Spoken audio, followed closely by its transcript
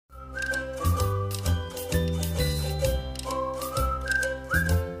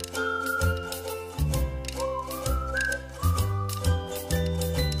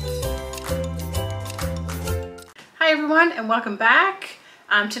everyone, and welcome back.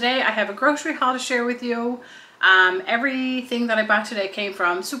 Today I have a grocery haul to share with you. Everything that I bought today came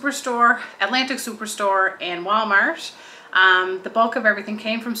from Superstore, Atlantic Superstore and Walmart. The bulk of everything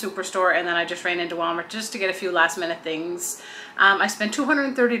came from Superstore, and then I just ran into Walmart just to get a few last minute things. I spent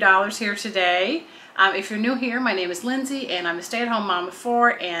 $230 here today. If you're new here, my name is Lindsay and I'm a stay-at-home mom of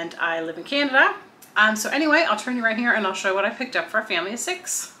 4 and I live in Canada. So anyway, I'll turn you right here and I'll show you what I picked up for a family of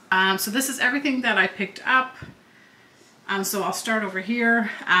 6. So this is everything that I picked up. So I'll start over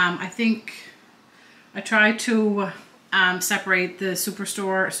here. I think I tried to separate the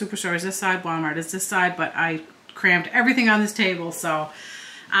Superstore is this side, Walmart is this side, but I crammed everything on this table. So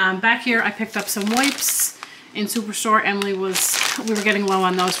back here I picked up some wipes in Superstore. We were getting low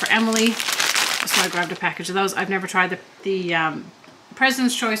on those for Emily, so I grabbed a package of those. I've never tried the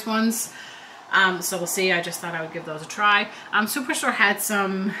President's Choice ones. So we'll see. I just thought I would give those a try. Superstore had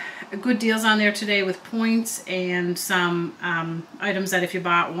some good deals on there today with points and some items that if you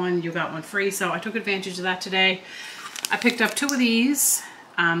bought one, you got one free. So I took advantage of that today. I picked up 2 of these.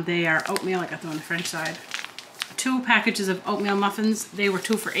 They are oatmeal. I got them on the French side. 2 packages of oatmeal muffins. They were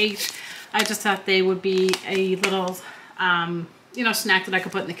 2 for $8. I just thought they would be a little, you know, snack that I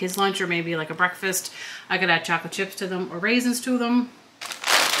could put in the kids' lunch or maybe like a breakfast. I could add chocolate chips to them or raisins to them.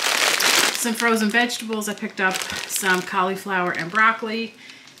 Some frozen vegetables. I picked up some cauliflower and broccoli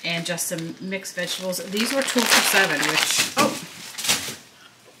and just some mixed vegetables. These were 2 for $7, which,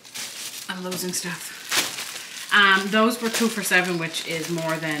 I'm losing stuff. Those were 2 for $7, which is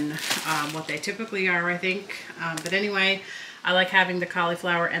more than what they typically are, I think. But anyway, I like having the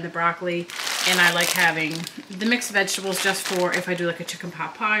cauliflower and the broccoli, and I like having the mixed vegetables just for if I do like a chicken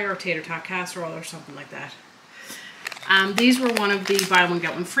pot pie or a tater tot casserole or something like that. These were one of the buy one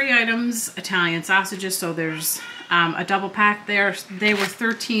get one free items, Italian sausages. So there's a double pack there. They were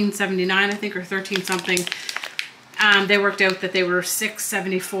 $13.79, I think, or 13 something. They worked out that they were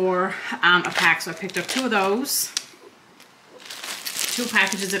 $6.74 a pack. So I picked up 2 of those. 2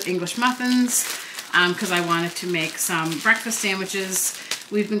 packages of English muffins because I wanted to make some breakfast sandwiches.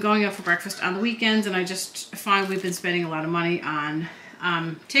 We've been going out for breakfast on the weekends, and I just find we've been spending a lot of money on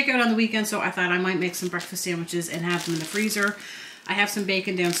takeout on the weekend, so I thought I might make some breakfast sandwiches and have them in the freezer. I have some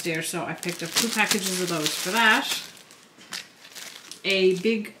bacon downstairs, so I picked up 2 packages of those for that. A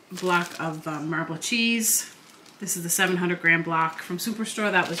big block of marble cheese. This is the 700 gram block from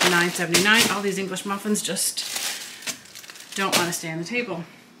Superstore. That was $9.79. All these English muffins just don't want to stay on the table.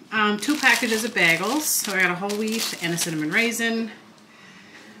 2 packages of bagels. So I got a whole wheat and a cinnamon raisin.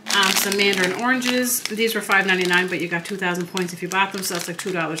 Some mandarin oranges. These were $5.99, but you got 2,000 points if you bought them, so that's like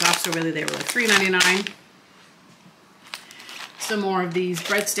 $2 off, so really they were like $3.99. Some more of these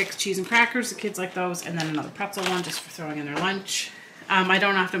breadsticks, cheese and crackers. The kids like those, and then another pretzel one just for throwing in their lunch. I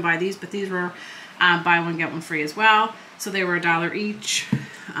don't often buy these, but these were buy one get one free as well, so they were $1 each.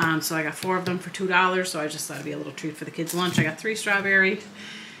 So I got 4 of them for $2, so I just thought it'd be a little treat for the kids' lunch. I got 3 strawberry,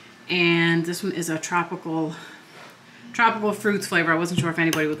 and this one is a tropical fruits flavor. I wasn't sure if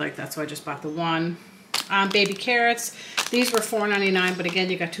anybody would like that, so I just bought the 1. Baby carrots. These were $4.99, but again,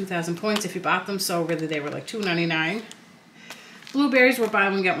 you got 2,000 points if you bought them, so really they were like $2.99. Blueberries were buy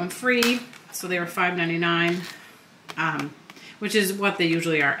one get one free, so they were $5.99, which is what they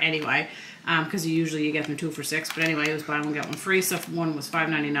usually are anyway, because usually you get them 2 for $6. But anyway, it was buy one get one free, so one was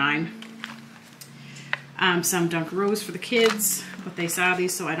 $5.99. Some Dunkaroos for the kids, but they saw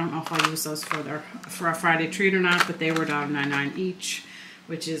these, so I don't know if I'll use those for a Friday treat or not, but they were $1.99 each,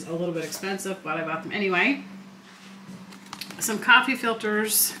 which is a little bit expensive, but I bought them anyway. Some coffee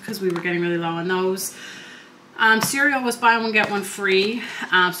filters, because we were getting really low on those. Cereal was buy one get one free,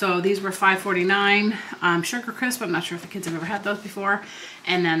 so these were $5.49. Sugar Crisp, I'm not sure if the kids have ever had those before,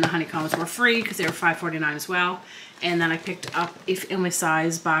 and then the honeycombs were free because they were $5.49 as well. And then I picked up a family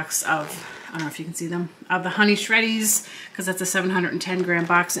size box of, I don't know if you can see them, of the Honey Shreddies, because that's a 710 gram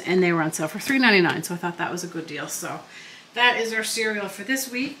box, and they were on sale for $3.99, so I thought that was a good deal. So that is our cereal for this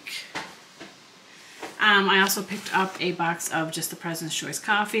week. I also picked up a box of just the President's Choice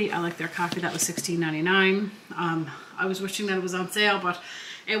coffee. I like their coffee. That was $16.99. I was wishing that it was on sale, but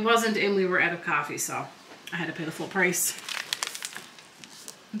it wasn't, and we were out of coffee, so I had to pay the full price.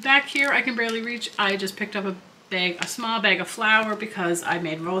 Back here, I can barely reach. I just picked up a small bag of flour because I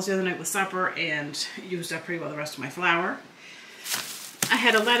made rolls the other night with supper and used up pretty well the rest of my flour. I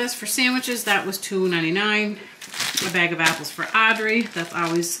had a lettuce for sandwiches. That was $2.99. A bag of apples for Audrey. That's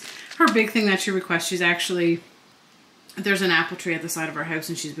always her big thing that she requests. She's actually, there's an apple tree at the side of our house,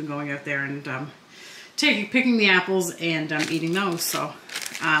 and she's been going out there and picking the apples and eating those. So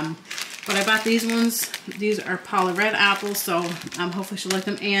But I bought these ones. These are Paula Red apples, so hopefully she'll like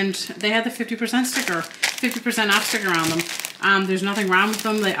them. And they had the 50% sticker, 50% off sticker on them. There's nothing wrong with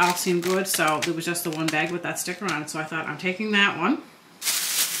them. They all seem good, so there was just the one bag with that sticker on it. So I thought I'm taking that one.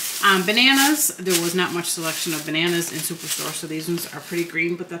 Bananas, there was not much selection of bananas in Superstore, so these ones are pretty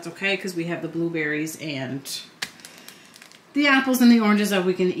green, but that's okay because we have the blueberries and the apples and the oranges that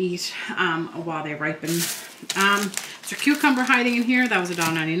we can eat while they ripen. There's a cucumber hiding in here. That was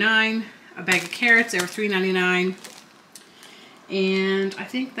 $1.99. A bag of carrots, they were $3.99. And I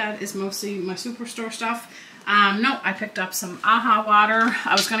think that is mostly my Superstore stuff. No, I picked up some AHA water.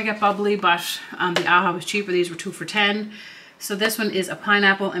 I was going to get bubbly, but the AHA was cheaper. These were 2 for $10. So this one is a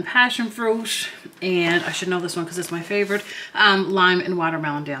pineapple and passion fruit. And I should know this one because it's my favorite. Lime and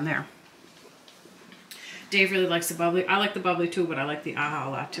watermelon down there. Dave really likes the bubbly. I like the bubbly too, but I like the AHA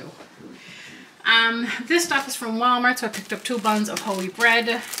a lot too. This stuff is from Walmart, so I picked up 2 buns of whole wheat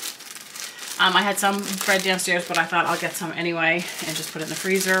bread. I had some bread downstairs, but I thought I'll get some anyway and just put it in the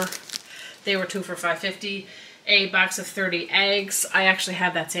freezer. They were 2 for $5.50. A box of 30 eggs. I actually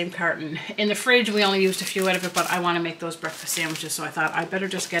have that same carton in the fridge. We only used a few out of it, but I want to make those breakfast sandwiches, so I thought I'd better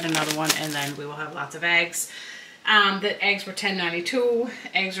just get another one and then we will have lots of eggs. The eggs were $10.92.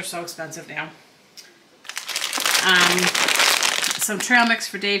 Eggs are so expensive now. Some trail mix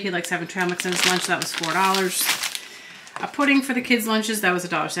for Dave. He likes having trail mix in his lunch. That was $4. A pudding for the kids' lunches. That was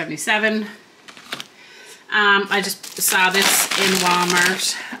 $1.77. I just saw this in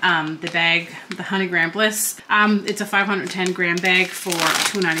Walmart. The bag, the Honey Graham Bliss. It's a 510 gram bag for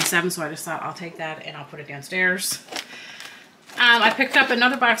 $2.97. So I just thought I'll take that and I'll put it downstairs. I picked up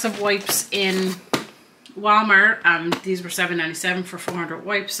another box of wipes in Walmart. These were $7.97 for 400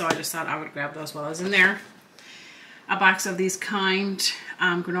 wipes. So I just thought I would grab those while I was in there. A box of these kind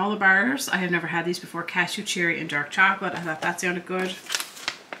granola bars. I have never had these before. Cashew, cherry, and dark chocolate. I thought that sounded good.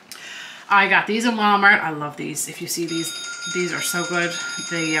 I got these in Walmart. I love these. If you see these are so good.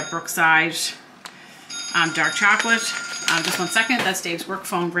 The Brookside dark chocolate. Just 1 second. That's Dave's work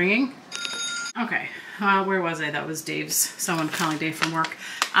phone ringing. Okay. Where was I? That was Dave's. Someone calling Dave from work.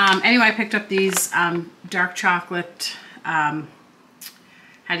 Anyway, I picked up these dark chocolate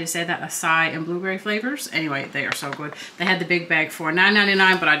how do you say that? Acai and blueberry flavors. Anyway, they are so good. They had the big bag for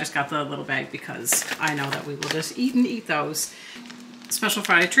 $9.99, but I just got the little bag because I know that we will just eat those. Special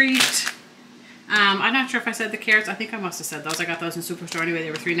Friday treat. I'm not sure if I said the carrots. I think I must have said those. I got those in Superstore anyway.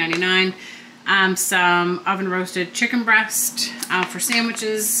 They were $3.99. Some oven roasted chicken breast for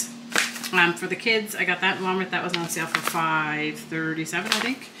sandwiches. For the kids, I got that in Walmart. That was on sale for $5.37, I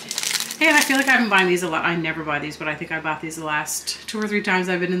think. And I feel like I've been buying these a lot. I never buy these, but I think I bought these the last 2 or 3 times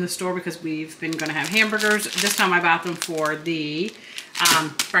I've been in the store because we've been going to have hamburgers. This time I bought them for the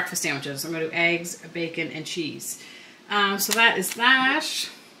breakfast sandwiches. I'm going to do eggs, bacon, and cheese. So that is that.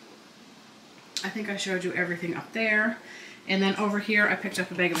 I think I showed you everything up there. And then over here, I picked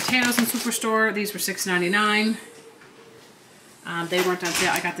up a bag of potatoes in Superstore. These were $6.99. They weren't on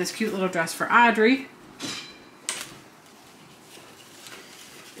sale. I got this cute little dress for Audrey.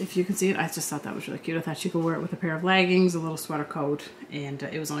 If you can see it, I just thought that was really cute. I thought she could wear it with a pair of leggings, a little sweater coat, and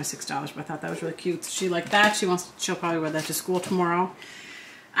it was only $6, but I thought that was really cute. She liked that. She'll probably wear that to school tomorrow.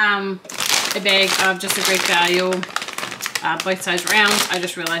 A bag of just a great value, bite-sized rounds. I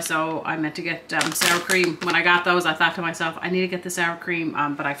just realized, though, I meant to get sour cream. When I got those, I thought to myself, I need to get the sour cream,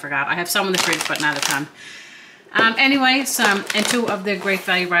 but I forgot. I have some in the fridge, but not a ton. Anyway, and 2 of the Great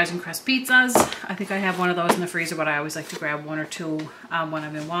Value Rising Crust pizzas. I think I have one of those in the freezer, but I always like to grab 1 or 2 when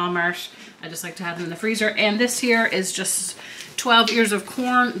I'm in Walmart. I just like to have them in the freezer. And this here is just 12 ears of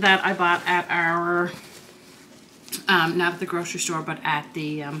corn that I bought at our, not at the grocery store, but at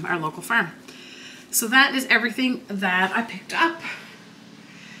the our local farm. So that is everything that I picked up.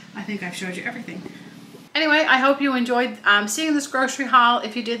 I think I've showed you everything. Anyway, I hope you enjoyed seeing this grocery haul.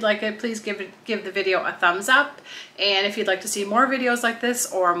 If you did like it, please give the video a thumbs up. And if you'd like to see more videos like this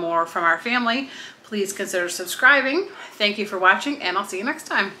or more from our family, please consider subscribing. Thank you for watching, and I'll see you next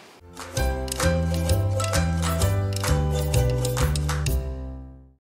time.